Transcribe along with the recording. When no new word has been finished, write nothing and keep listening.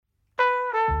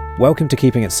Welcome to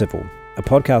Keeping It Civil, a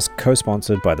podcast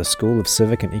co-sponsored by the School of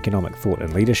Civic and Economic Thought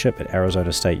and Leadership at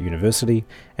Arizona State University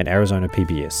and Arizona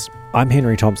PBS. I'm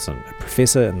Henry Thompson, a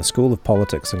professor in the School of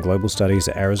Politics and Global Studies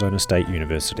at Arizona State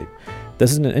University.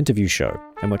 This is an interview show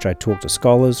in which I talk to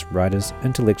scholars, writers,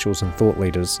 intellectuals and thought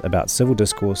leaders about civil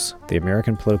discourse, the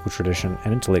American political tradition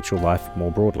and intellectual life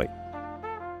more broadly.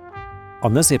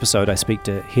 On this episode, I speak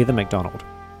to Heather Mac Donald.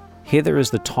 Heather is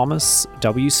the Thomas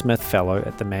W. Smith Fellow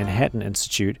at the Manhattan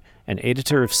Institute, an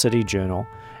editor of City Journal,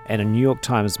 and a New York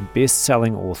Times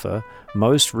best-selling author,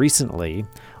 most recently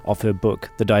of her book,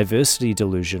 The Diversity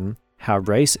Delusion: How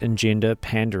Race and Gender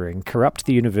Pandering Corrupt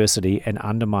the University and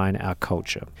Undermine Our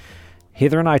Culture.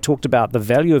 Heather and I talked about the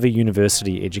value of a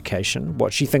university education,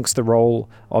 what she thinks the role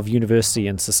of university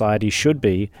in society should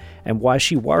be, and why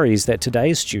she worries that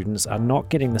today's students are not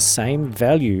getting the same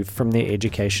value from their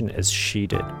education as she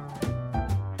did.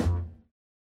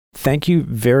 Thank you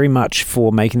very much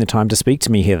for making the time to speak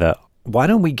to me, Heather. Why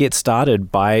don't we get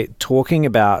started by talking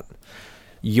about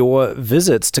your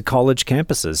visits to college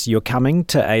campuses? You're coming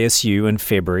to ASU in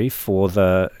February for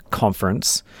the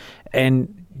conference,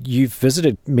 and you've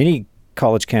visited many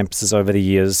college campuses over the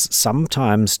years,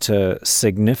 sometimes to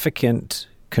significant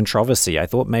controversy. I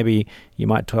thought maybe you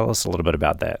might tell us a little bit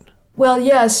about that. Well,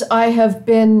 yes, I have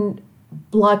been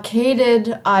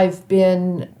blockaded. I've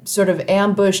been sort of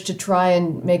ambushed to try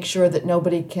and make sure that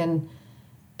nobody can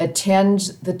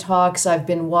attend the talks. I've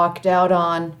been walked out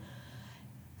on.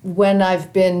 When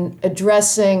I've been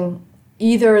addressing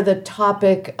either the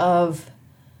topic of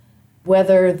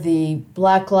whether the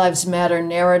Black Lives Matter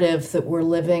narrative that we're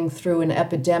living through an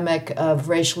epidemic of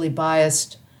racially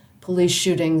biased police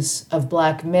shootings of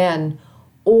black men,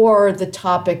 or the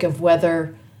topic of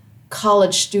whether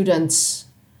college students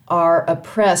are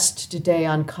oppressed today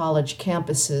on college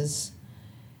campuses.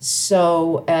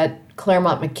 So at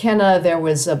Claremont McKenna, there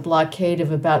was a blockade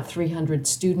of about 300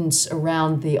 students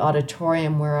around the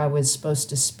auditorium where I was supposed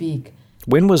to speak.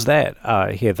 When was that,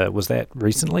 Heather? Was that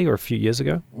recently or a few years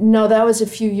ago? No, that was a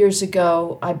few years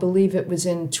ago. I believe it was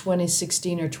in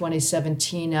 2016 or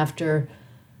 2017 after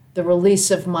the release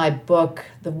of my book,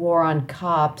 The War on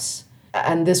Cops.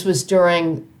 And this was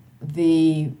during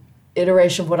the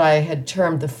iteration of what I had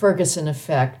termed the Ferguson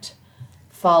effect,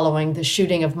 following the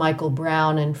shooting of Michael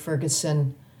Brown in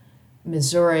Ferguson,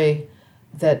 Missouri,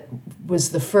 that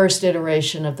was the first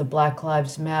iteration of the Black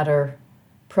Lives Matter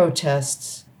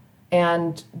protests.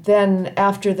 And then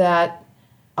after that,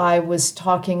 I was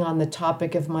talking on the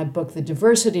topic of my book, The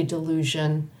Diversity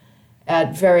Delusion,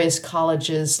 at various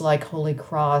colleges like Holy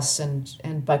Cross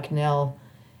and Bucknell,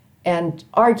 and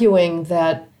arguing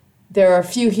that there are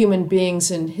few human beings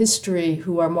in history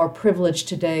who are more privileged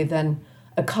today than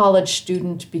a college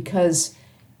student, because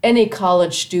any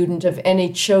college student of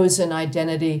any chosen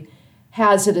identity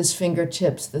has at his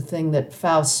fingertips the thing that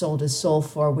Faust sold his soul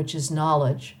for, which is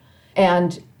knowledge.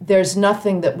 And there's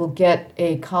nothing that will get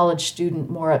a college student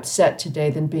more upset today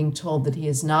than being told that he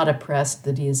is not oppressed,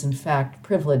 that he is in fact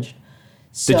privileged.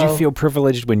 So, did you feel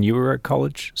privileged when you were a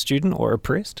college student or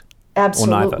oppressed?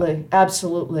 Absolutely,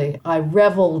 absolutely. I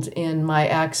reveled in my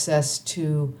access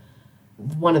to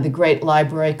one of the great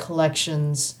library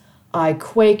collections. I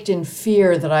quaked in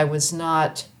fear that I was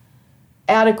not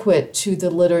adequate to the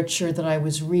literature that I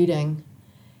was reading.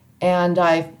 And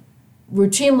I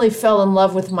routinely fell in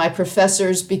love with my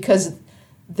professors because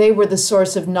they were the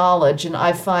source of knowledge, and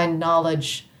I find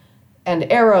knowledge and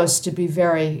Eros to be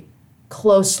very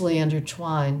closely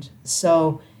intertwined.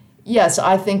 So yes,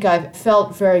 I think I've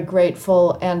felt very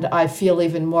grateful, and I feel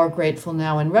even more grateful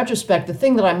now in retrospect. The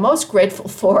thing that I'm most grateful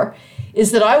for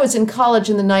is that I was in college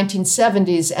in the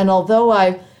 1970s, and although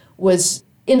I was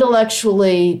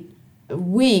intellectually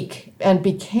weak and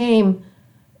became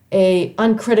an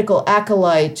uncritical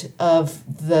acolyte of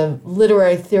the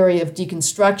literary theory of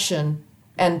deconstruction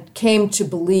and came to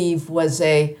believe was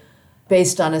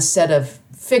based on a set of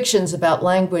fictions about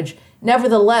language,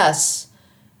 nevertheless,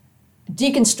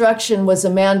 deconstruction was a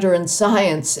Mandarin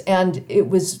science, and it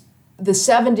was the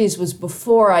 70s was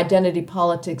before identity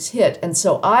politics hit. And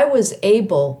so I was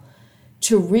able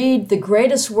to read the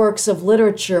greatest works of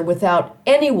literature without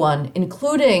anyone,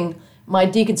 including my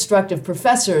deconstructive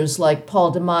professors like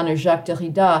Paul de Man or Jacques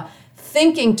Derrida,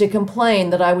 thinking to complain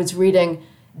that I was reading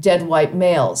Dead White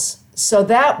Males. So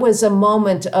that was a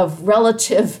moment of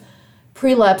relative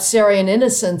prelapsarian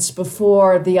innocence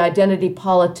before the identity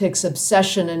politics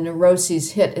obsession and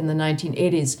neuroses hit in the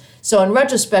 1980s. So in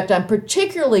retrospect, I'm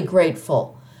particularly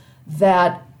grateful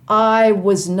that I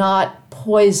was not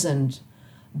poisoned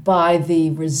by the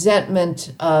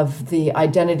resentment of the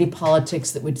identity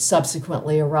politics that would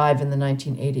subsequently arrive in the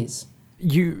 1980s.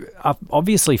 You are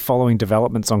obviously following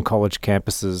developments on college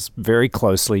campuses very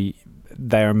closely.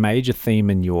 They are a major theme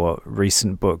in your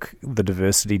recent book, The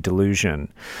Diversity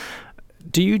Delusion.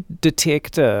 Do you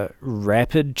detect a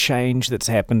rapid change that's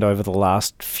happened over the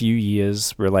last few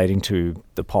years relating to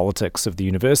the politics of the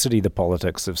university, the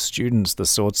politics of students, the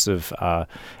sorts of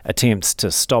attempts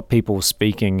to stop people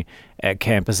speaking at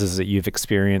campuses that you've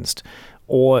experienced?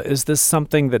 Or is this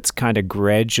something that's kind of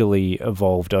gradually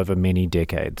evolved over many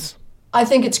decades? I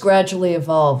think it's gradually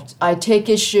evolved. I take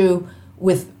issue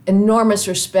with enormous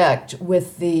respect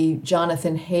with the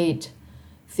Jonathan Haidt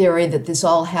theory that this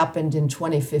all happened in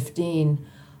 2015.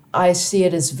 I see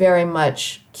it as very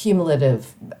much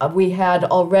cumulative. We had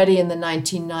already in the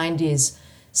 1990s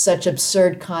such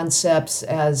absurd concepts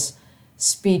as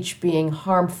speech being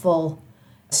harmful,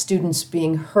 students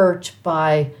being hurt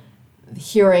by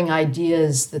hearing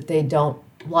ideas that they don't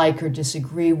like or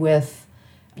disagree with.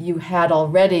 You had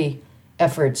already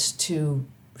efforts to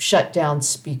shut down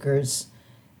speakers.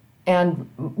 And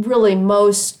really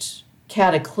most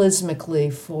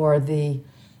cataclysmically for the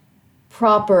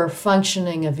proper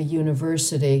functioning of a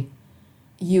university,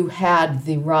 you had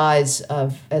the rise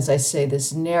of, as I say,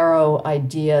 this narrow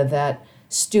idea that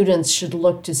students should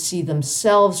look to see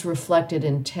themselves reflected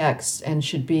in text and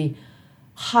should be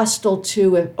hostile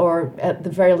to, or at the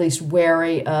very least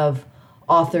wary of,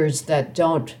 authors that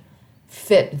don't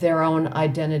fit their own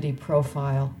identity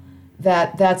profile.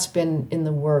 That's been in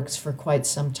the works for quite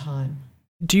some time.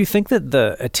 Do you think that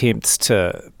the attempts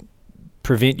to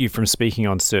prevent you from speaking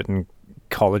on certain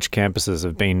college campuses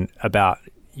have been about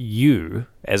you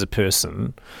as a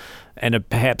person and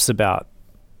perhaps about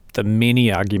the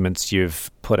many arguments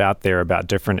you've put out there about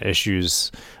different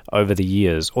issues over the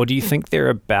years? Or do you think they're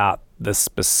about the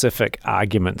specific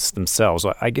arguments themselves?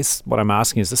 I guess what I'm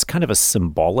asking, is this kind of a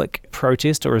symbolic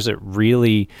protest, or is it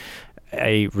really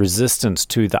a resistance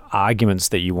to the arguments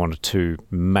that you wanted to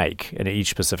make in each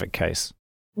specific case?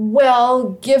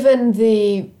 Well, given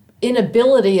the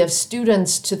inability of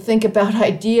students to think about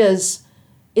ideas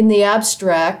in the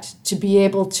abstract, to be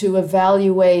able to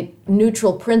evaluate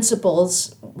neutral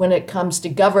principles when it comes to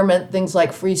government, things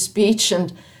like free speech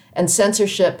and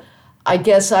censorship, I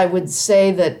guess I would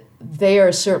say that they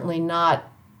are certainly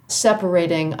not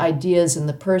separating ideas in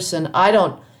the person. I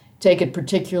don't take it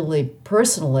particularly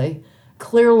personally.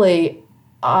 Clearly,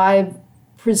 I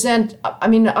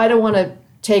don't want to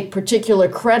take particular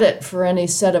credit for any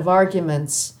set of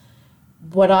arguments.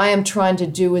 What I am trying to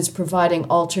do is providing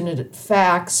alternate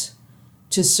facts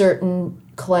to certain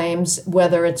claims,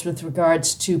 whether it's with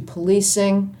regards to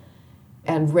policing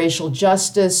and racial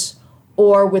justice,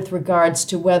 or with regards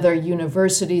to whether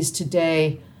universities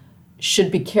today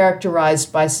should be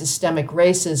characterized by systemic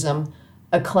racism,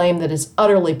 a claim that is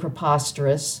utterly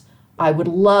preposterous. I would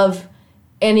love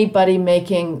anybody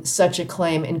making such a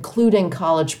claim, including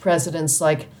college presidents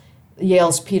like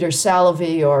Yale's Peter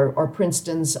Salovey or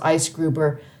Princeton's Ice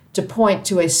Gruber, to point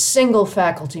to a single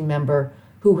faculty member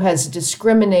who has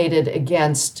discriminated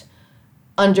against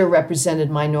underrepresented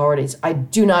minorities. I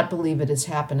do not believe it is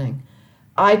happening.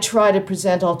 I try to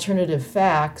present alternative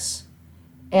facts,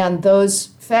 and those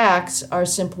facts are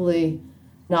simply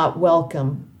not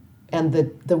welcome. And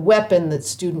the weapon that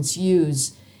students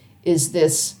use is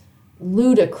this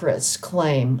ludicrous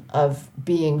claim of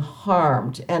being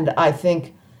harmed. And I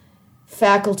think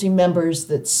faculty members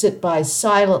that sit by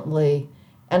silently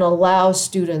and allow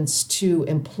students to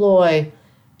employ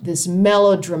this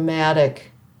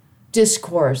melodramatic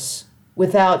discourse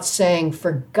without saying,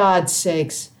 for God's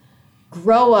sakes,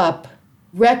 grow up,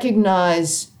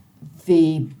 recognize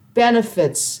the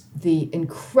benefits, the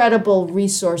incredible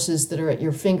resources that are at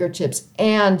your fingertips,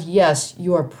 and yes,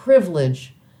 your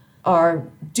privilege, are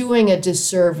doing a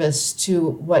disservice to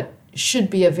what should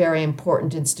be a very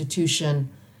important institution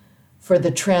for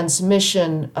the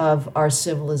transmission of our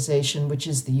civilization, which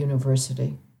is the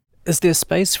university. Is there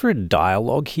space for a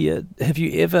dialogue here? Have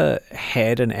you ever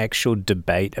had an actual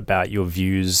debate about your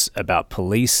views about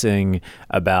policing,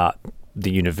 about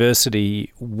the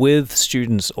university, with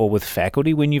students or with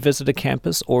faculty when you visit a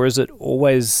campus? Or is it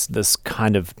always this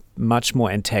kind of much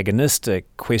more antagonistic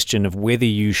question of whether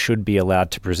you should be allowed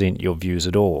to present your views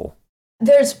at all?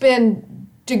 There's been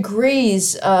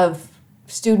degrees of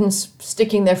students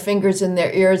sticking their fingers in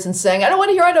their ears and saying, I don't want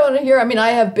to hear. I mean, I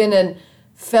have been in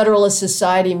Federalist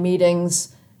Society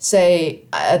meetings, say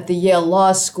at the Yale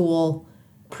Law School,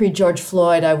 pre-George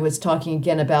Floyd. I was talking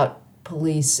again about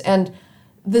police. And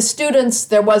the students,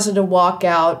 there wasn't a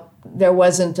walkout, there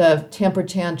wasn't a temper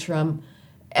tantrum.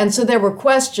 And so there were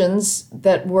questions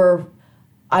that were,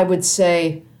 I would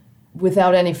say,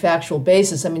 without any factual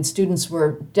basis. I mean, students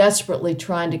were desperately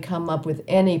trying to come up with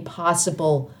any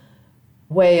possible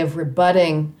way of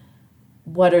rebutting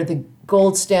what are the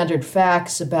gold standard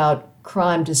facts about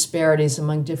crime disparities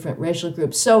among different racial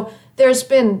groups. So there's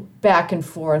been back and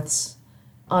forths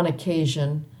on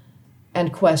occasion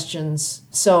and questions.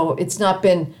 So it's not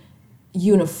been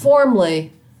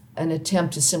uniformly an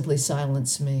attempt to simply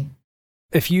silence me.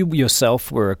 If you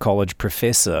yourself were a college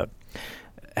professor,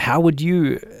 how would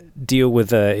you deal with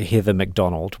Heather Mac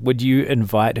Donald? Would you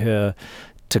invite her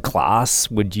to class?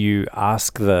 Would you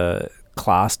ask the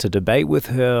class to debate with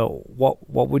her? What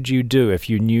would you do if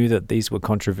you knew that these were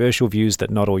controversial views that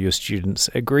not all your students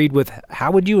agreed with?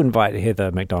 How would you invite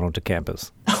Heather Mac Donald to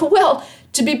campus? Well,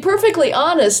 to be perfectly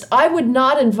honest, I would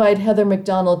not invite Heather Mac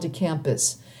Donald to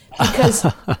campus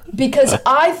because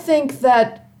I think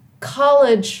that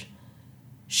college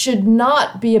should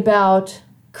not be about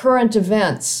current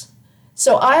events.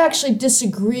 So I actually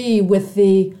disagree with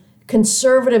the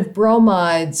conservative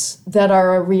bromides that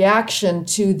are a reaction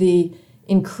to the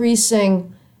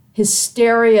increasing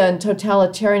hysteria and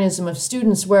totalitarianism of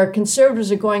students, where conservatives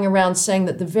are going around saying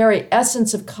that the very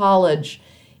essence of college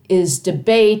is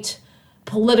debate,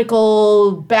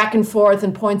 political back and forth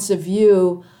and points of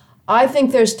view. I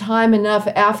think there's time enough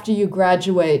after you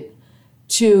graduate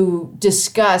to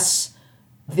discuss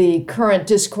the current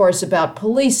discourse about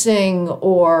policing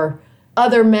or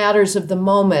other matters of the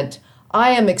moment.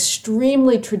 I am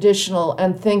extremely traditional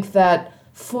and think that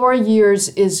 4 years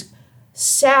is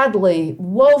sadly,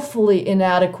 woefully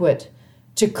inadequate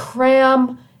to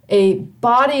cram a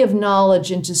body of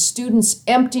knowledge into students'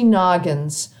 empty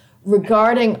noggins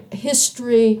regarding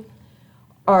history,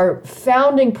 our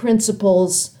founding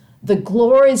principles, the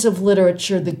glories of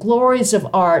literature, the glories of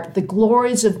art, the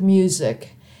glories of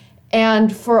music.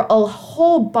 And for a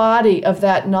whole body of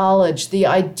that knowledge, the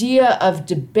idea of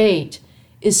debate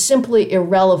is simply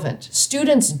irrelevant.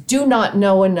 Students do not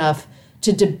know enough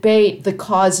to debate the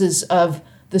causes of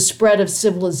the spread of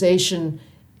civilization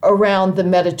around the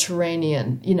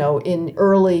Mediterranean, in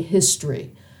early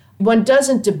history. One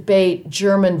doesn't debate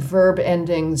German verb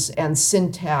endings and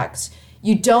syntax.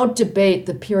 You don't debate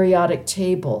the periodic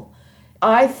table.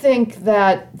 I think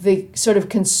that the sort of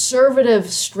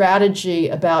conservative strategy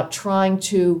about trying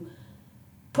to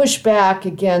push back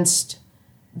against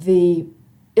the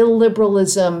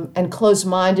illiberalism and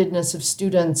closed-mindedness of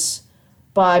students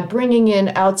by bringing in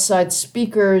outside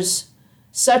speakers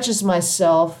such as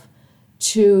myself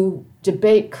to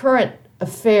debate current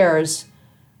affairs,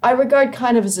 I regard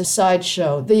kind of as a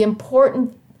sideshow. The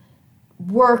important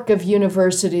work of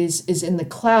universities is in the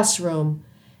classroom,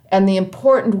 and the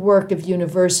important work of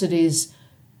universities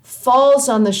falls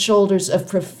on the shoulders of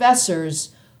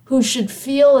professors who should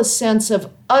feel a sense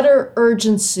of utter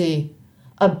urgency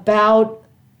about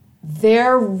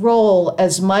their role,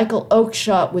 as Michael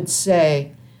Oakeshott would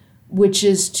say, which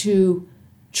is to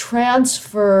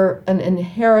transfer an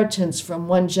inheritance from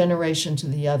one generation to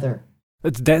the other.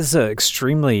 That's an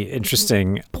extremely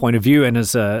interesting point of view, and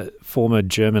as a former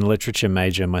German literature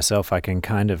major myself, I can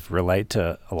kind of relate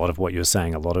to a lot of what you're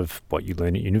saying. A lot of what you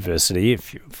learn at university,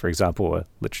 if you, for example, a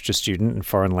literature student in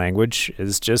foreign language,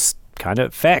 is just kind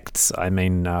of facts. I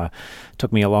mean, it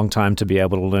took me a long time to be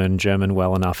able to learn German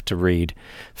well enough to read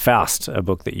Faust, a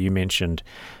book that you mentioned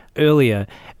earlier.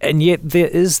 And yet there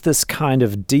is this kind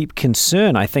of deep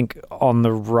concern, I think, on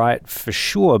the right for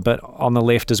sure, but on the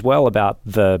left as well, about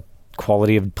the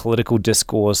quality of political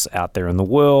discourse out there in the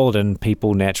world, and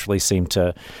people naturally seem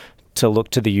to look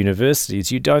to the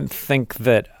universities. You don't think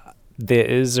that there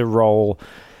is a role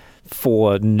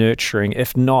for nurturing,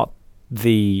 if not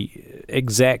the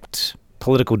exact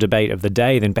political debate of the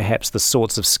day, then perhaps the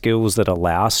sorts of skills that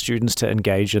allow students to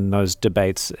engage in those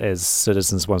debates as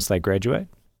citizens once they graduate?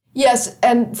 Yes,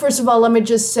 and first of all, let me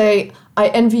just say, I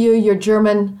envy you your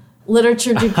German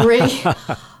literature degree.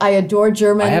 I adore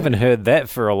German. I haven't heard that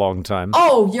for a long time.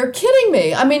 Oh, you're kidding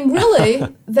me. I mean,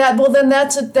 really?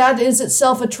 That is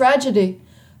itself a tragedy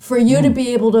for you to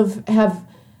be able to have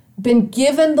been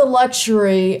given the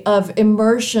luxury of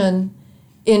immersion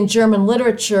in German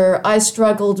literature. I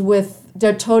struggled with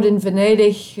Der Tod in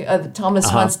Venedig,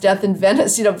 Thomas Mann's Death in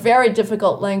Venice, very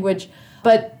difficult language.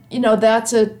 But,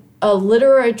 that's a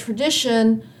literary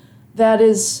tradition that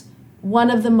is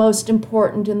one of the most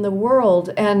important in the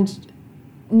world. And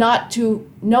not to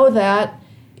know that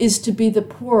is to be the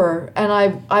poor.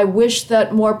 And I wish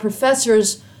that more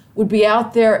professors would be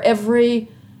out there every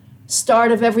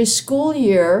start of every school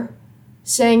year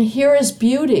saying, here is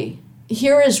beauty,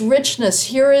 here is richness,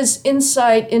 here is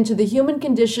insight into the human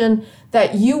condition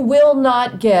that you will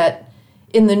not get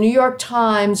in the New York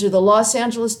Times or the Los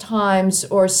Angeles Times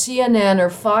or CNN or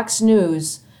Fox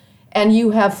News, and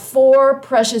you have 4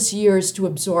 precious years to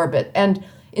absorb it. And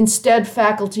instead,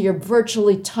 faculty are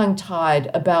virtually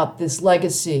tongue-tied about this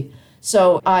legacy.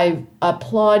 So I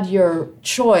applaud your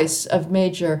choice of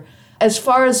major. As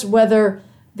far as whether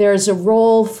there's a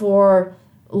role for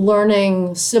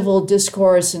learning civil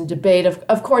discourse and debate,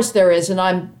 of course there is, and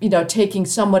I'm taking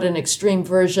somewhat an extreme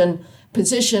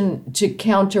position to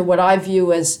counter what I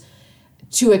view as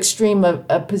too extreme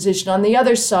a position on the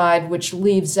other side, which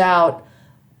leaves out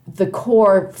the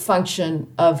core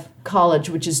function of college,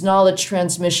 which is knowledge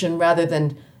transmission rather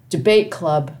than debate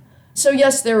club. So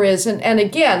yes, there is. And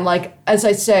again, like, as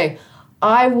I say,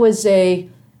 I was a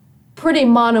pretty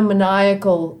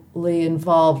monomaniacally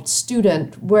involved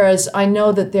student, whereas I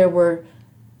know that there were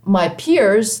my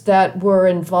peers that were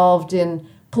involved in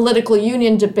political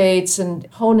union debates and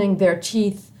honing their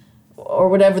teeth, or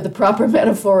whatever the proper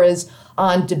metaphor is,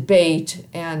 on debate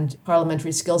and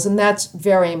parliamentary skills, and that's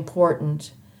very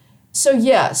important. So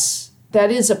yes,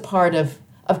 that is a part of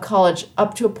college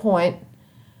up to a point,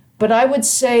 but I would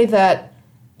say that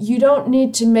you don't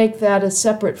need to make that a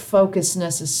separate focus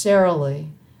necessarily.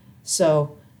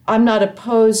 So I'm not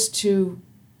opposed to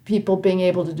people being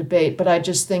able to debate, but I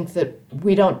just think that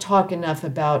we don't talk enough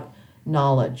about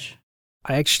knowledge.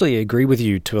 I actually agree with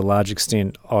you to a large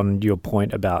extent on your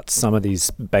point about some of these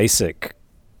basic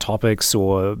topics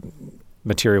or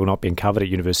material not being covered at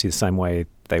university the same way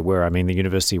they were. I mean, the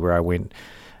university where I went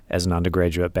as an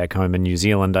undergraduate back home in New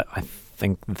Zealand, I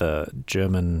think the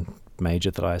German major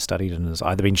that I studied in has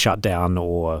either been shut down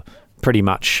or pretty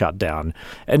much shut down.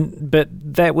 But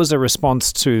that was a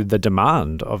response to the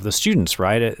demand of the students,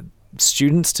 right?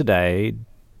 Students today,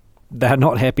 they're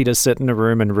not happy to sit in a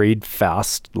room and read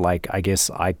Faust like I guess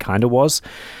I kind of was.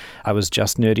 I was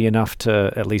just nerdy enough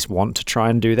to at least want to try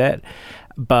and do that.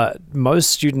 But most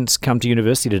students come to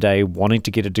university today wanting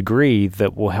to get a degree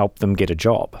that will help them get a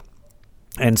job.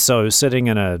 And so sitting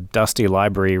in a dusty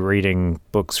library reading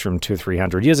books from 200 or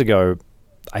 300 years ago,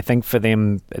 I think for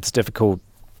them it's difficult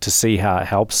to see how it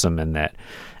helps them in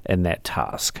that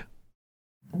task.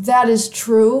 That is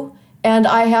true. And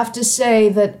I have to say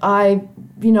that I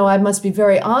must be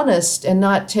very honest and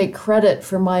not take credit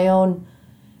for my own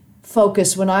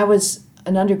focus. When I was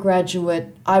an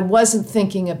undergraduate, I wasn't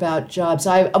thinking about jobs.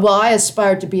 I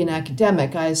aspired to be an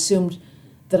academic. I assumed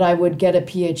that I would get a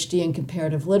PhD in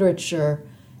comparative literature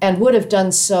and would have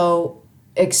done so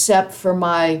except for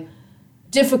my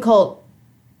difficult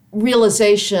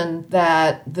realization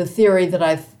that the theory that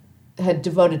I had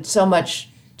devoted so much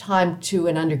time to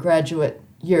in undergraduate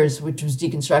years, which was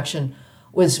deconstruction,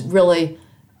 was really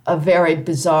a very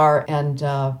bizarre and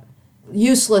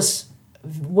useless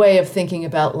way of thinking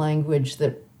about language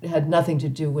that had nothing to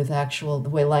do with the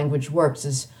way language works,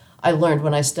 as I learned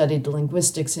when I studied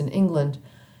linguistics in England.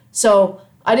 So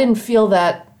I didn't feel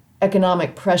that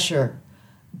economic pressure.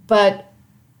 But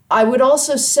I would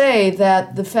also say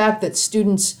that the fact that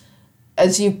students,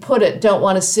 as you put it, don't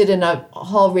want to sit in a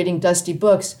hall reading dusty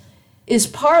books is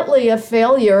partly a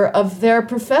failure of their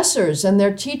professors and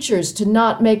their teachers to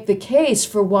not make the case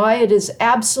for why it is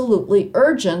absolutely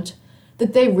urgent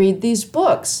that they read these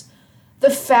books. The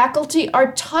faculty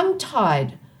are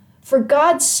tongue-tied. For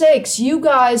God's sakes, you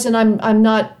guys, and I'm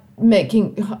not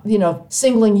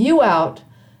singling you out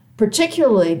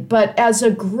particularly, but as a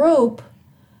group,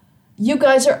 you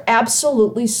guys are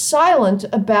absolutely silent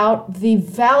about the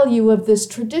value of this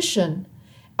tradition.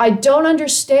 I don't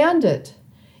understand it.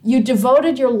 You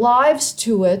devoted your lives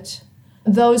to it.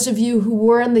 Those of you who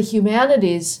were in the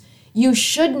humanities, you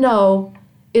should know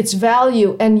its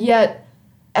value, and yet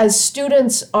as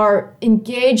students are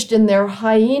engaged in their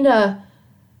hyena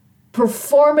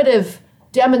performative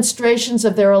demonstrations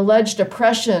of their alleged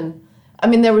oppression. I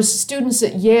mean, there were students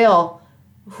at Yale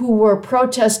who were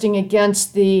protesting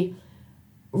against the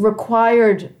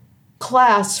required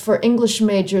class for English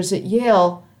majors at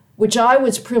Yale, which I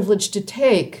was privileged to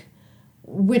take,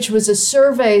 which was a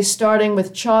survey starting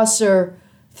with Chaucer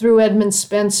through Edmund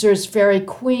Spenser's Faerie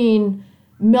Queene,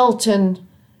 Milton,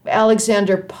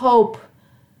 Alexander Pope,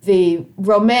 the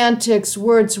Romantics,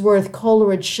 Wordsworth,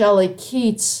 Coleridge, Shelley,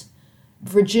 Keats,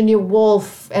 Virginia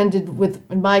Woolf, ended with,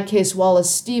 in my case, Wallace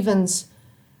Stevens.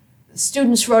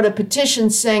 Students wrote a petition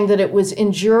saying that it was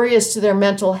injurious to their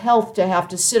mental health to have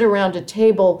to sit around a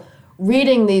table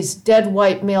reading these dead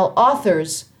white male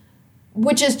authors,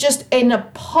 which is just an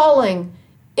appalling,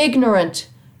 ignorant,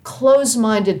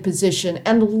 close-minded position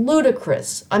and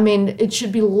ludicrous. I mean, it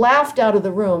should be laughed out of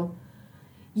the room.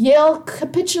 Yale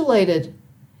capitulated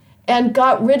and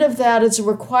got rid of that as a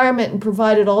requirement and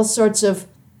provided all sorts of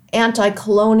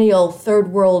anti-colonial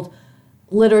third world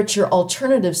literature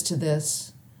alternatives to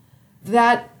this,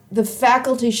 that the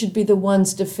faculty should be the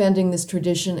ones defending this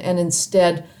tradition, and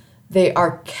instead they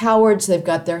are cowards. They've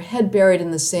got their head buried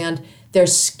in the sand. They're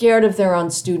scared of their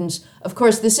own students. Of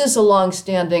course, this is a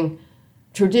long-standing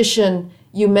tradition.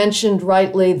 You mentioned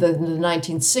rightly the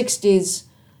 1960s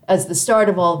as the start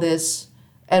of all this,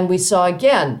 and we saw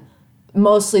again,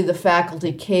 mostly the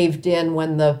faculty caved in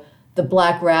when the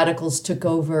black radicals took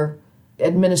over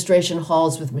administration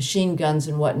halls with machine guns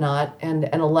and whatnot and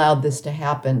allowed this to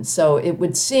happen. So it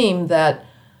would seem that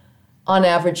on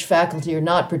average faculty are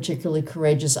not particularly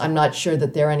courageous. I'm not sure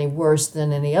that they're any worse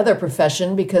than any other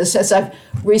profession, because as I've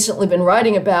recently been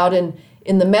writing about in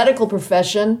the medical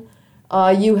profession,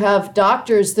 you have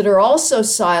doctors that are also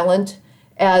silent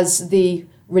as the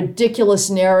ridiculous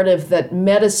narrative that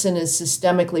medicine is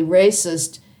systemically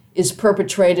racist is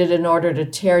perpetrated in order to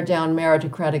tear down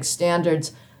meritocratic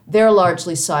standards. They're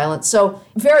largely silent. So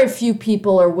very few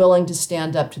people are willing to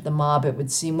stand up to the mob, it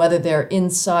would seem, whether they're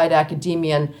inside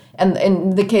academia. And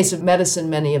in the case of medicine,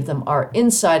 many of them are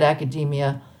inside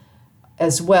academia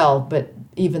as well. But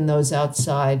even those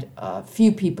outside,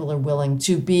 few people are willing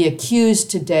to be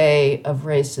accused today of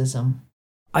racism.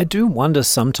 I do wonder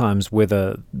sometimes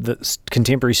whether the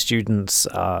contemporary students'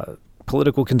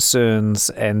 political concerns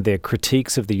and their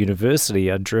critiques of the university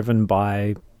are driven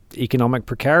by economic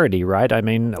precarity, right? I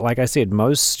mean, like I said,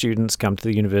 most students come to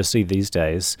the university these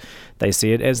days. They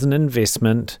see it as an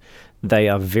investment. They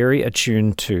are very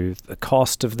attuned to the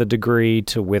cost of the degree,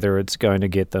 to whether it's going to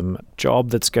get them a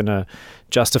job that's going to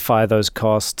justify those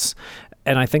costs.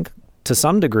 And I think to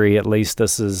some degree, at least,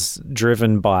 this is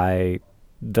driven by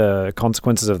the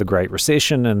consequences of the Great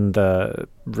Recession and the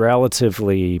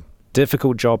relatively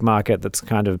difficult job market that's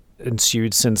kind of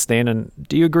ensued since then. And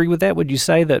do you agree with that? Would you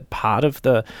say that part of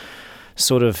the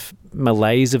sort of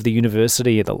malaise of the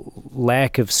university, the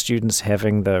lack of students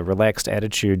having the relaxed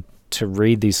attitude to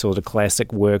read these sort of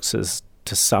classic works, is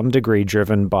to some degree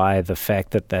driven by the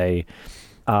fact that they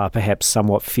are perhaps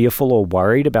somewhat fearful or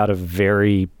worried about a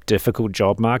very difficult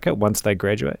job market once they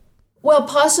graduate? Well,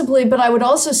 possibly, but I would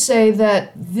also say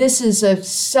that this is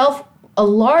a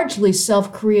largely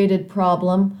self-created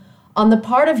problem on the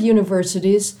part of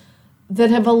universities that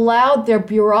have allowed their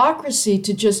bureaucracy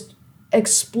to just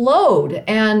explode.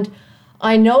 And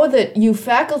I know that you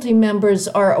faculty members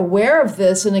are aware of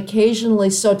this and occasionally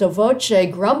sotto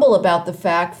voce grumble about the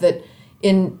fact that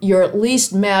you're at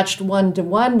least matched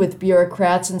one-to-one with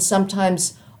bureaucrats and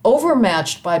sometimes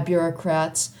overmatched by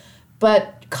bureaucrats.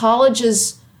 But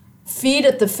colleges feed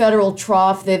at the federal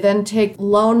trough. They then take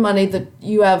loan money that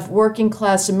you have working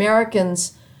class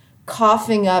Americans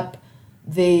coughing up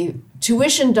the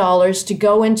tuition dollars to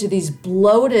go into these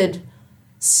bloated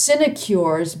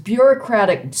sinecures,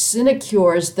 bureaucratic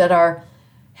sinecures that are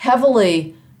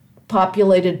heavily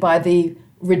populated by the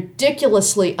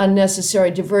ridiculously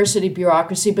unnecessary diversity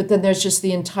bureaucracy. But then there's just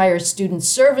the entire student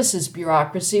services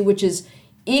bureaucracy, which is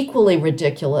equally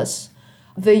ridiculous.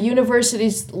 The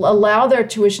universities allow their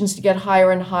tuitions to get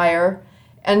higher and higher,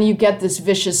 and you get this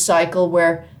vicious cycle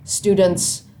where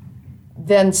students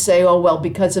then say, oh, well,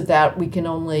 because of that, we can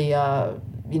only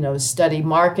study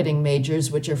marketing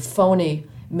majors, which are phony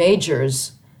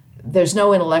majors. There's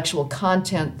no intellectual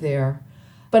content there.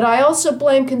 But I also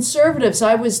blame conservatives.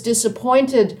 I was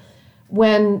disappointed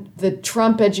when the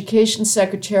Trump Education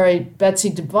Secretary,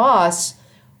 Betsy DeVos,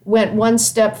 went one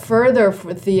step further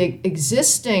with the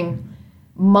existing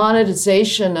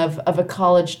monetization of a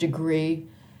college degree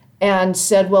and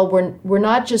said, well, we're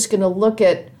not just going to look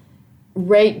at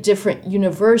rate different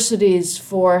universities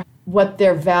for what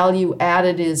their value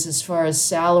added is as far as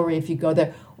salary if you go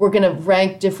there. We're going to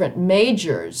rank different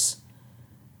majors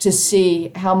to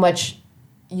see how much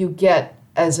you get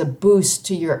as a boost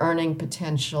to your earning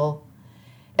potential.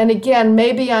 And again,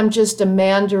 maybe I'm just a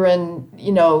Mandarin,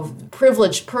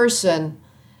 privileged person,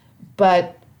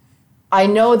 but I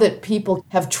know that people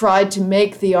have tried to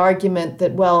make the argument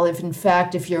that, well,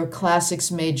 if you're a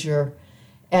classics major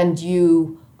and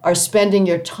you are spending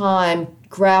your time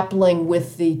grappling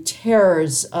with the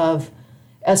terrors of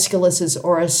Aeschylus's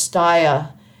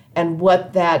Oresteia and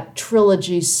what that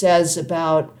trilogy says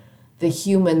about the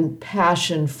human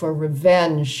passion for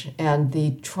revenge and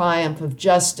the triumph of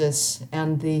justice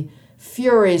and the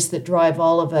furies that drive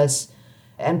all of us.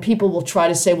 And people will try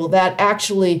to say, well, that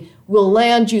actually will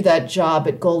land you that job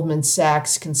at Goldman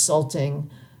Sachs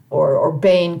Consulting or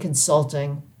Bain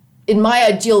Consulting. In my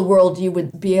ideal world, you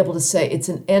would be able to say it's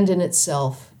an end in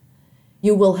itself.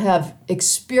 You will have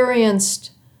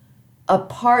experienced a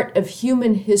part of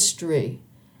human history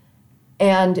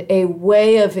and a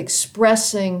way of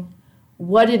expressing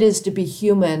what it is to be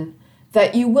human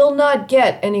that you will not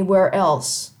get anywhere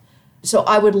else. So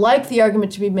I would like the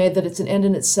argument to be made that it's an end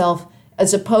in itself,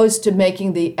 as opposed to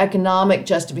making the economic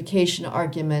justification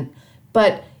argument.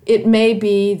 But it may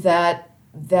be that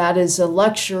that is a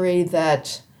luxury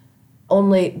that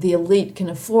only the elite can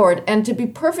afford. And to be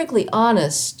perfectly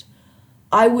honest,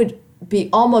 I would be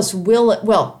almost willing,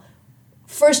 well,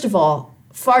 first of all,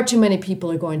 far too many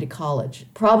people are going to college.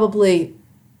 Probably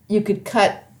you could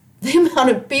cut the amount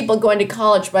of people going to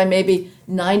college by maybe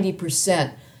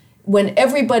 90%. When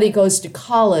everybody goes to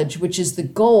college, which is the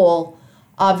goal,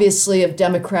 obviously, of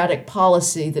democratic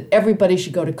policy, that everybody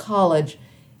should go to college,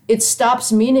 it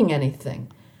stops meaning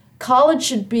anything. College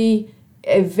should be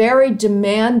a very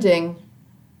demanding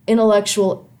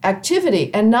intellectual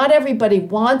activity, and not everybody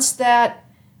wants that,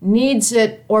 needs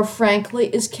it, or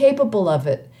frankly, is capable of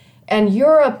it. And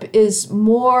Europe is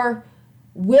more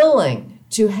willing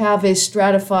to have a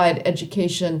stratified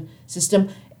education system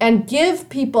and give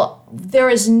people, there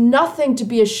is nothing to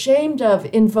be ashamed of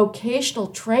in vocational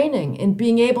training, in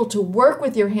being able to work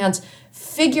with your hands,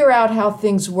 figure out how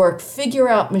things work, figure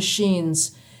out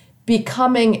machines,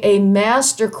 becoming a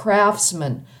master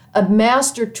craftsman, a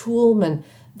master toolman.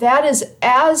 That is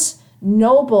as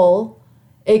noble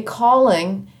a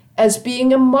calling as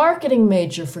being a marketing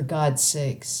major, for God's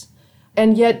sakes.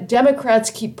 And yet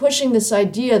Democrats keep pushing this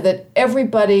idea that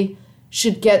everybody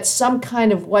should get some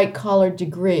kind of white-collar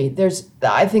degree.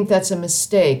 I think that's a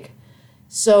mistake.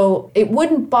 So it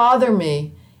wouldn't bother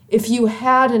me if you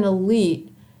had an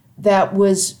elite that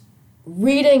was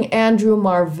reading Andrew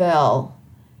Marvell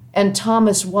and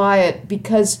Thomas Wyatt,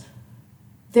 because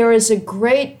there is a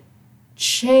great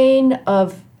chain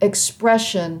of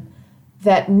expression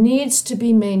that needs to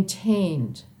be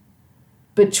maintained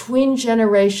between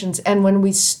generations. And when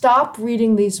we stop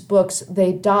reading these books,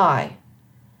 they die.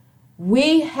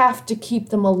 We have to keep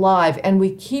them alive, and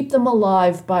we keep them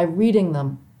alive by reading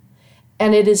them.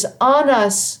 And it is on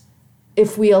us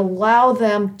if we allow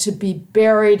them to be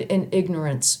buried in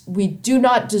ignorance. We do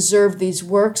not deserve these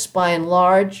works by and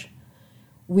large.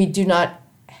 We do not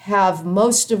have,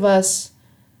 most of us,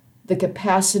 the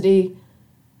capacity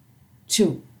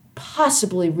to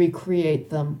possibly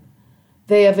recreate them.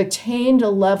 They have attained a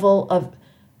level of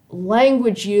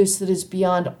language use that is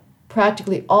beyond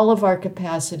practically all of our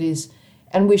capacities,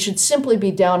 and we should simply be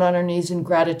down on our knees in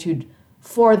gratitude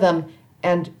for them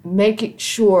and make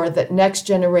sure that next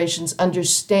generations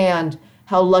understand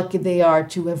how lucky they are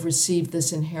to have received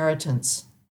this inheritance.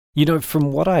 You know,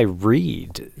 from what I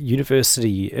read,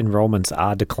 university enrollments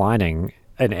are declining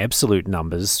in absolute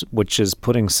numbers, which is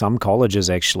putting some colleges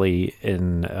actually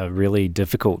in a really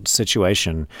difficult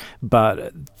situation.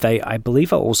 But they, I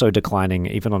believe, are also declining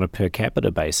even on a per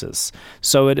capita basis.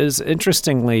 So it is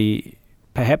interestingly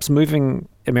perhaps moving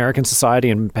American society,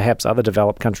 and perhaps other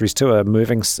developed countries too, are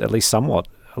moving at least somewhat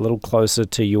a little closer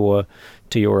to your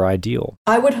ideal.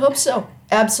 I would hope so.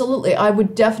 Absolutely. I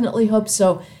would definitely hope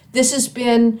so. This has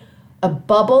been a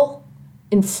bubble,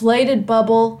 inflated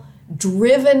bubble,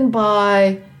 driven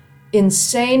by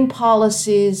insane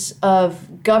policies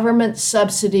of government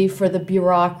subsidy for the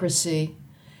bureaucracy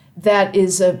that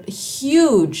is a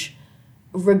huge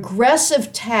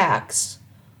regressive tax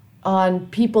on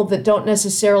people that don't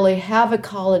necessarily have a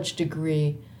college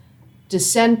degree, to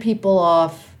send people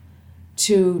off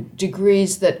to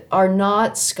degrees that are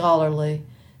not scholarly.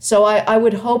 So I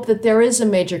would hope that there is a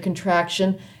major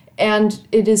contraction. And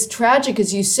it is tragic,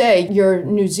 as you say, your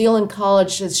New Zealand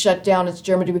college has shut down its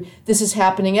German degree. This is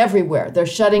happening everywhere. They're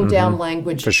shutting down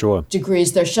language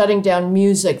degrees. They're shutting down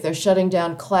music. They're shutting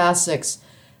down classics.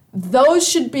 Those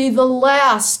should be the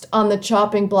last on the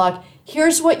chopping block.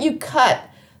 Here's what you cut.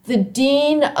 The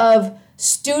dean of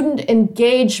student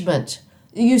engagement.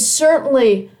 You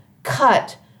certainly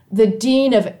cut the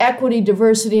dean of equity,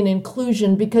 diversity, and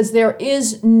inclusion, because there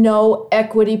is no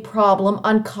equity problem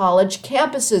on college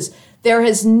campuses. There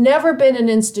has never been an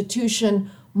institution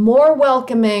more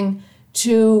welcoming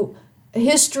to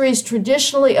history's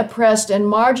traditionally oppressed and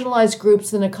marginalized groups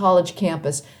than a college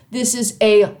campus. This is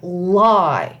a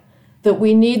lie that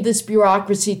we need this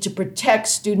bureaucracy to protect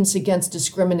students against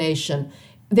discrimination.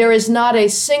 There is not a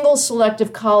single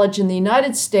selective college in the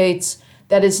United States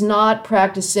that is not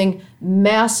practicing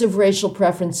massive racial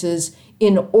preferences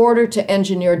in order to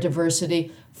engineer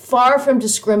diversity. Far from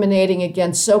discriminating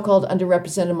against so-called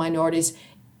underrepresented minorities,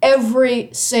 every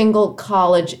single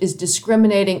college is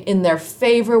discriminating in their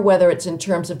favor, whether it's in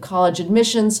terms of college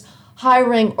admissions,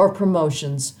 hiring, or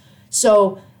promotions.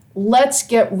 So let's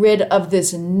get rid of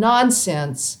this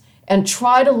nonsense and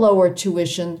try to lower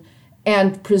tuition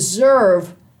and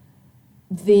preserve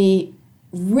the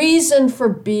reason for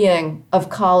being of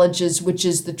colleges, which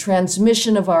is the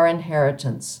transmission of our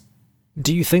inheritance.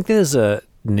 Do you think there's a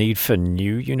need for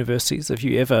new universities? Have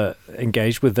you ever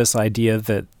engaged with this idea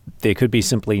that there could be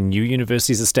simply new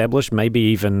universities established, maybe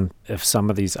even if some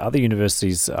of these other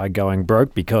universities are going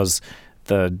broke because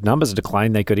the numbers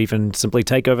decline, they could even simply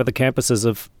take over the campuses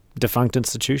of defunct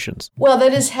institutions? Well,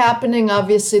 that is happening.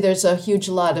 Obviously, there's a huge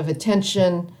lot of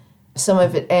attention, some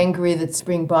of it angry, that's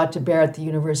being brought to bear at the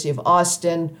University of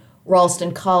Austin.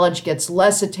 Ralston College gets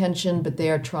less attention, but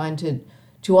they are trying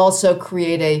to also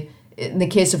create in the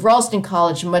case of Ralston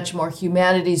College, much more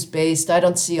humanities-based. I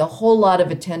don't see a whole lot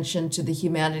of attention to the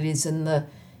humanities in the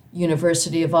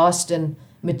University of Austin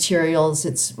materials.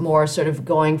 It's more sort of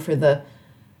going for the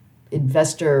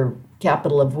investor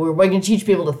capital of we're going to teach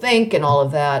people to think and all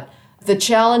of that. The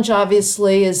challenge,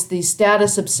 obviously, is the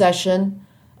status obsession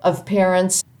of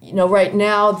parents. Right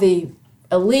now, the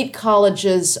elite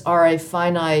colleges are a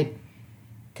finite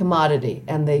commodity,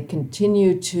 and they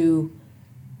continue to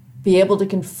be able to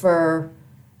confer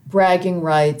bragging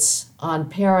rights on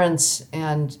parents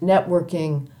and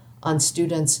networking on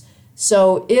students.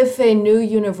 So if a new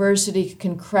university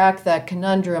can crack that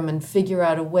conundrum and figure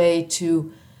out a way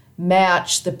to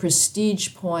match the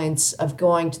prestige points of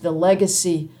going to the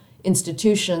legacy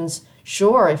institutions,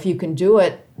 sure, if you can do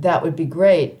it, that would be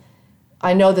great.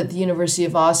 I know that the University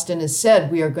of Austin has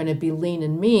said we are going to be lean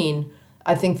and mean.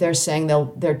 I think they're saying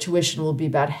their tuition will be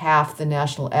about half the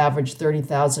national average,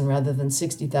 $30,000 rather than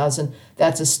 $60,000.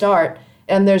 That's a start.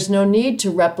 And there's no need to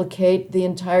replicate the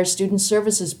entire student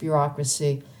services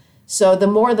bureaucracy. So the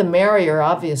more the merrier,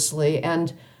 obviously.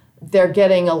 And they're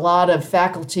getting a lot of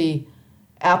faculty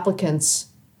applicants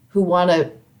who want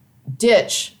to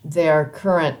ditch their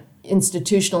current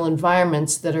institutional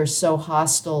environments that are so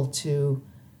hostile to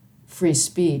free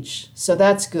speech. So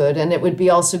that's good. And it would be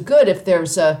also good if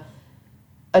there's a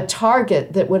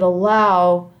target that would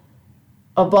allow,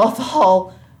 above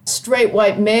all, straight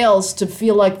white males to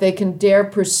feel like they can dare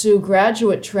pursue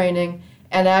graduate training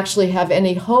and actually have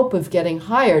any hope of getting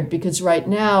hired. Because right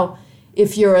now,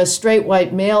 if you're a straight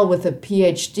white male with a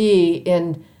PhD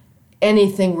in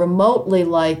anything remotely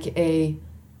like a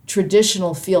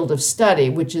traditional field of study,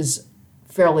 which is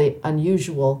fairly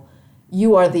unusual,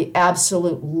 you are the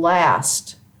absolute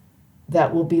last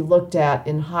that will be looked at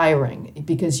in hiring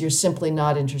because you're simply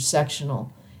not intersectional.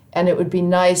 And it would be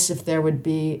nice if there would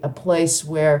be a place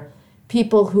where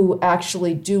people who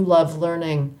actually do love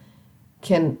learning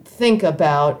can think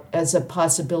about as a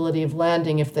possibility of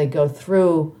landing if they go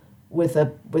through with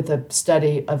a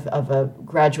study of a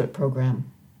graduate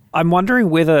program. I'm wondering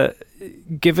whether,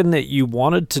 given that you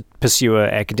wanted to pursue an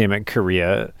academic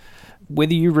career,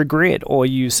 whether you regret or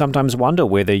you sometimes wonder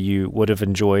whether you would have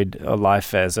enjoyed a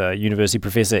life as a university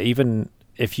professor, even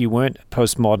if you weren't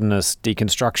postmodernist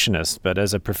deconstructionist, but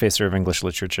as a professor of English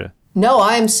literature. No,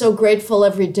 I am so grateful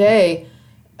every day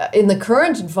in the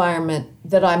current environment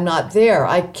that I'm not there.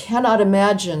 I cannot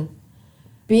imagine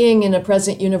being in a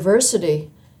present university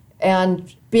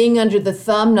and being under the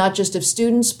thumb not just of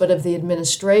students, but of the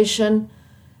administration,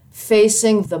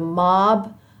 facing the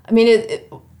mob. I mean,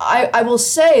 I will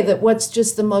say that what's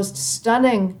just the most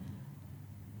stunning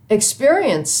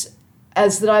experience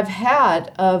that I've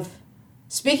had of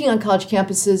speaking on college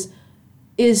campuses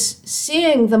is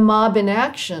seeing the mob in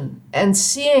action and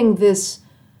seeing this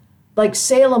like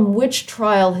Salem witch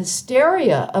trial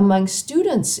hysteria among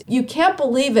students. You can't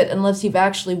believe it unless you've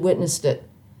actually witnessed it.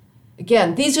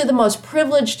 Again, these are the most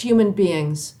privileged human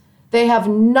beings. They have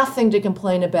nothing to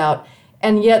complain about,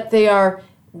 and yet they are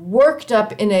worked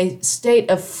up in a state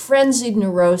of frenzied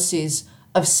neuroses,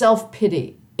 of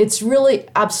self-pity. It's really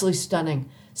absolutely stunning.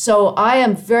 So I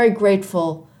am very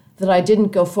grateful that I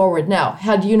didn't go forward. Now,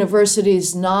 had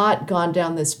universities not gone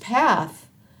down this path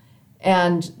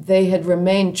and they had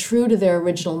remained true to their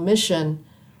original mission,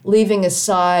 leaving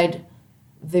aside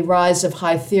the rise of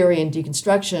high theory and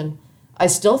deconstruction, I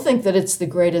still think that it's the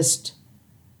greatest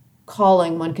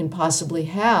calling one can possibly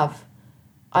have.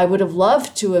 I would have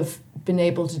loved to have been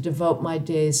able to devote my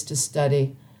days to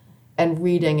study and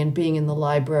reading and being in the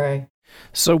library.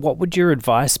 So what would your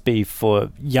advice be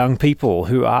for young people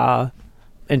who are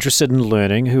interested in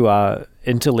learning, who are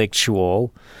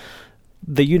intellectual?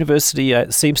 The university,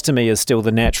 it seems to me, is still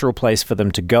the natural place for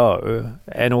them to go.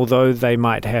 And although they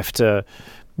might have to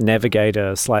navigate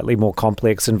a slightly more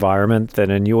complex environment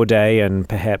than in your day and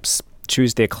perhaps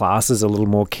choose their classes a little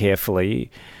more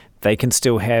carefully, they can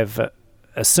still have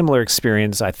a similar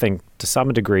experience, I think, to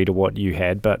some degree to what you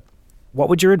had. But what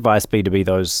would your advice be to be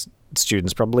those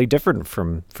students, probably different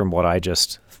from what I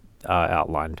just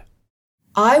outlined?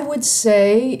 I would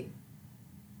say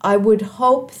I would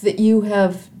hope that you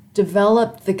have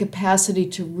developed the capacity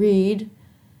to read,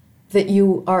 that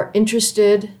you are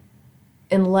interested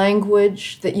in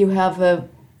language, that you have a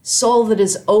soul that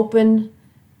is open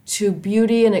to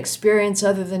beauty and experience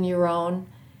other than your own.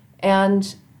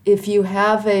 And if you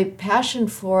have a passion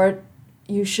for it,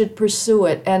 you should pursue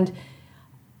it. And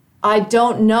I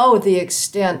don't know the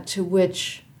extent to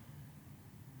which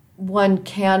one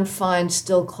can find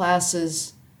still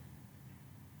classes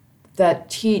that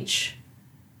teach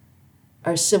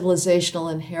our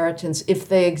civilizational inheritance, if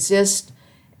they exist.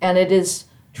 And it is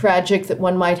tragic that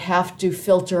one might have to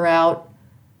filter out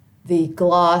the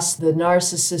gloss, the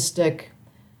narcissistic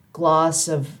gloss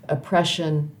of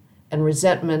oppression and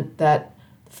resentment that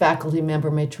the faculty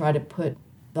member may try to put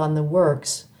on the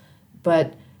works.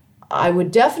 But I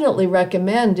would definitely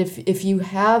recommend, if you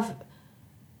have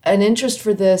an interest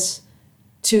for this,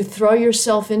 to throw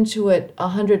yourself into it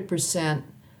 100%.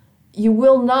 You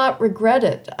will not regret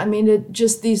it. I mean,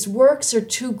 these works are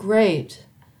too great.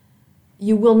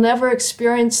 You will never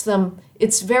experience them.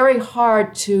 It's very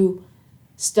hard to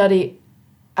study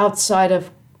outside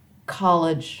of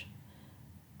college.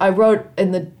 I wrote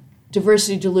in the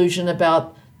Diversity Delusion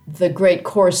about the great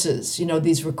courses,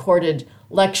 these recorded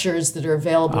lectures that are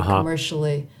available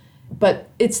commercially, but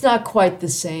it's not quite the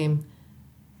same.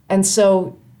 And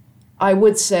so I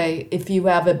would say, if you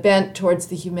have a bent towards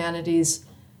the humanities,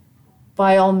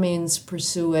 by all means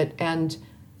pursue it, and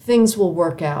things will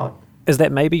work out. Is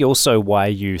that maybe also why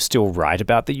you still write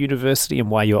about the university, and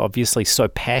why you're obviously so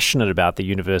passionate about the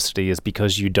university, is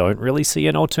because you don't really see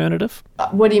an alternative?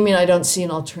 What do you mean I don't see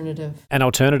an alternative? An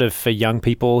alternative for young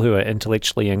people who are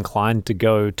intellectually inclined to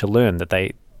go to learn, that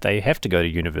they have to go to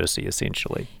university,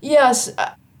 essentially. Yes.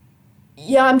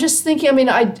 Yeah, I'm just thinking,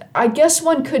 I guess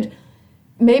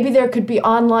maybe there could be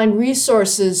online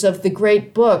resources of the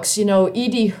great books.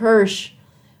 E.D. Hirsch,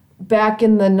 back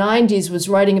in the 90s, was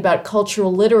writing about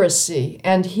cultural literacy,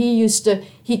 and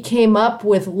he came up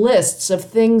with lists of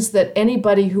things that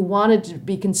anybody who wanted to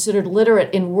be considered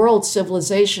literate in world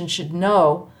civilization should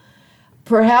know.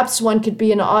 Perhaps one could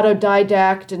be an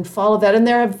autodidact and follow that, and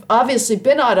there have obviously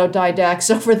been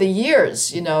autodidacts over the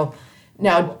years.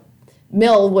 Now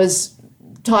Mill was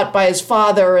taught by his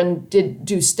father and did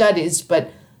do studies,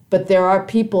 but there are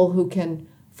people who can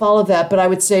follow that. But I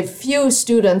would say few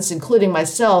students, including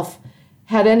myself,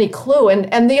 had any clue.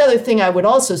 And the other thing I would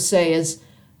also say is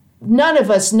none of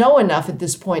us know enough at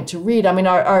this point to read.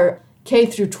 Our K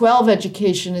through 12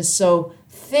 education is so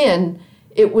thin.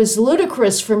 It was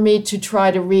ludicrous for me to try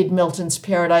to read Milton's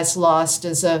Paradise Lost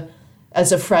as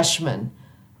a freshman.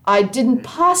 I didn't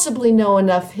possibly know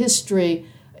enough history,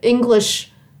 English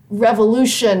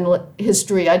Revolution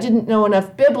history. I didn't know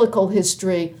enough biblical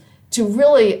history to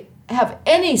really have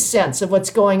any sense of what's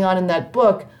going on in that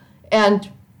book. And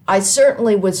I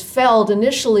certainly was felled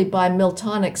initially by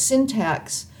Miltonic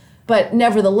syntax, but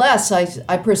nevertheless,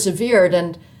 I persevered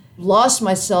and lost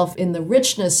myself in the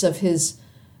richness of his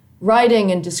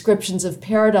writing and descriptions of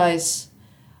paradise.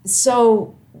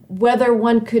 So whether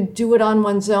one could do it on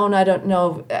one's own, I don't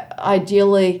know.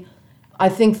 Ideally, I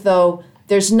think, though,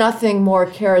 there's nothing more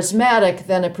charismatic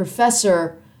than a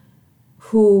professor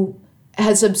who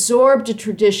has absorbed a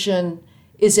tradition,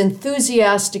 is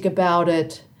enthusiastic about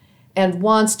it, and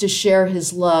wants to share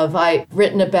his love. I've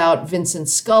written about Vincent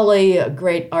Scully, a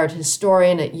great art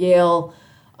historian at Yale.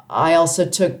 I also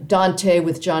took Dante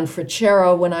with John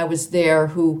Fricero when I was there,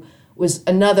 who was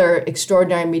another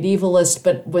extraordinary medievalist,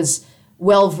 but was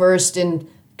well-versed in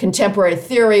contemporary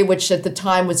theory, which at the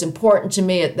time was important to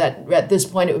me. At this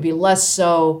point, it would be less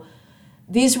so.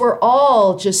 These were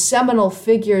all just seminal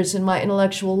figures in my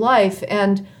intellectual life,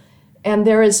 and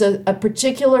there is a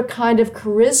particular kind of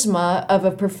charisma of a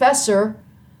professor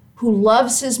who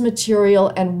loves his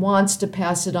material and wants to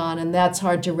pass it on, and that's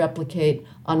hard to replicate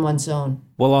on one's own.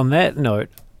 Well, on that note,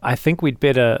 I think we'd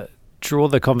better draw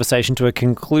the conversation to a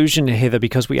conclusion, Heather,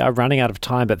 because we are running out of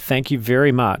time, but thank you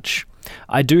very much.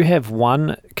 I do have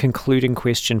one concluding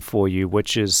question for you,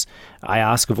 which is, I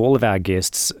ask of all of our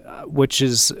guests, which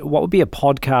is, what would be a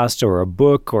podcast or a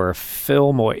book or a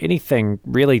film or anything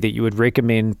really that you would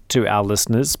recommend to our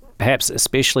listeners, perhaps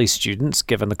especially students,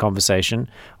 given the conversation,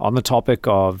 on the topic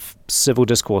of civil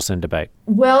discourse and debate?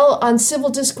 Well, on civil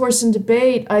discourse and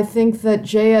debate, I think that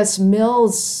J.S.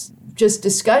 Mill's just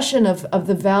discussion of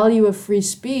the value of free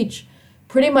speech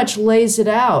pretty much lays it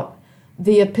out.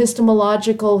 The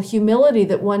epistemological humility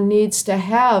that one needs to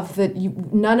have, that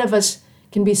none of us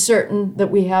can be certain that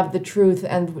we have the truth,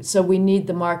 and so we need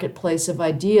the marketplace of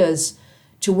ideas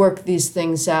to work these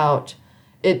things out.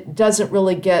 It doesn't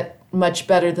really get much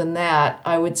better than that.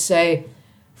 I would say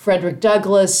Frederick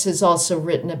Douglass has also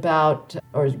written about,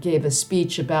 or gave a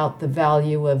speech about, the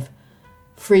value of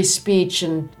free speech,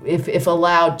 and if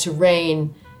allowed to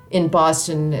reign in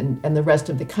Boston and the rest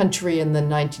of the country in the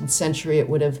 19th century, it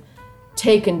would have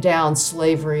taken down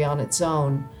slavery on its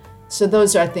own. So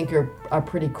those, I think, are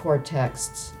pretty core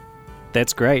texts.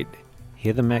 That's great.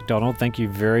 Heather MacDonald, thank you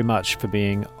very much for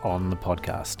being on the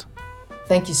podcast.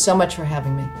 Thank you so much for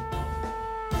having me.